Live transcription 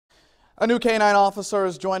A new canine officer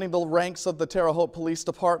is joining the ranks of the Terre Haute Police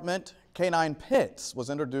Department. Canine Pitts was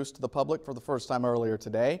introduced to the public for the first time earlier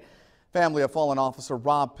today. Family of fallen officer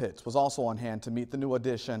Rob Pitts was also on hand to meet the new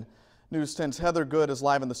addition. News 10's Heather Good is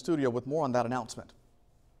live in the studio with more on that announcement.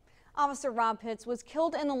 Officer Rob Pitts was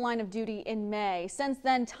killed in the line of duty in May. Since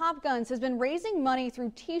then, Top Guns has been raising money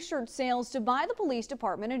through t-shirt sales to buy the police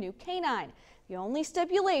department a new canine. The only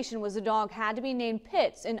stipulation was the dog had to be named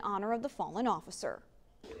Pitts in honor of the fallen officer.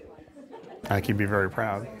 I think he'd be very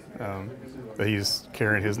proud that he's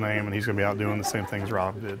carrying his name and he's going to be out doing the same things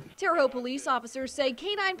Rob did. Terre Haute police officers say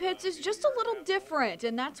Canine Pitts is just a little different,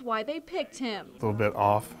 and that's why they picked him. A little bit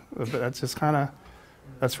off, but that's just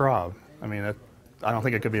that's Rob. I mean, I don't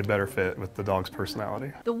think it could be a better fit with the dog's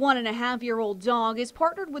personality. The 1.5-year-old dog is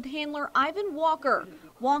partnered with handler Ivan Walker.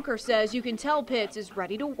 Walker says you can tell Pitts is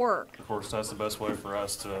ready to work. Of course, that's the best way for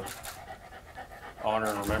us to honor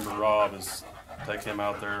and remember Rob is take him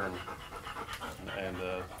out there and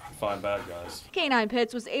find bad guys. Canine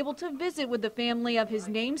Pitts was able to visit with the family of his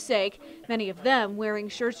namesake, many of them wearing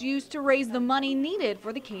shirts used to raise the money needed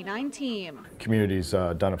for the canine team. The community's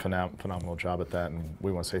done a phenomenal job at that, and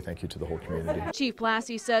we want to say thank you to the whole community. Chief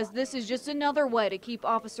Blassie says this is just another way to keep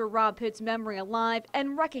Officer Rob Pitts' memory alive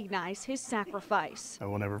and recognize his sacrifice. I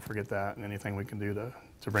will never forget that, and anything we can do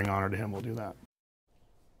to bring honor to him, we'll do that.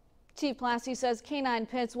 Chief Blassie says Canine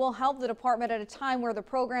Pitts will help the department at a time where the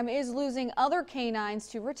program is losing other canines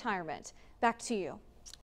to retirement. Back to you.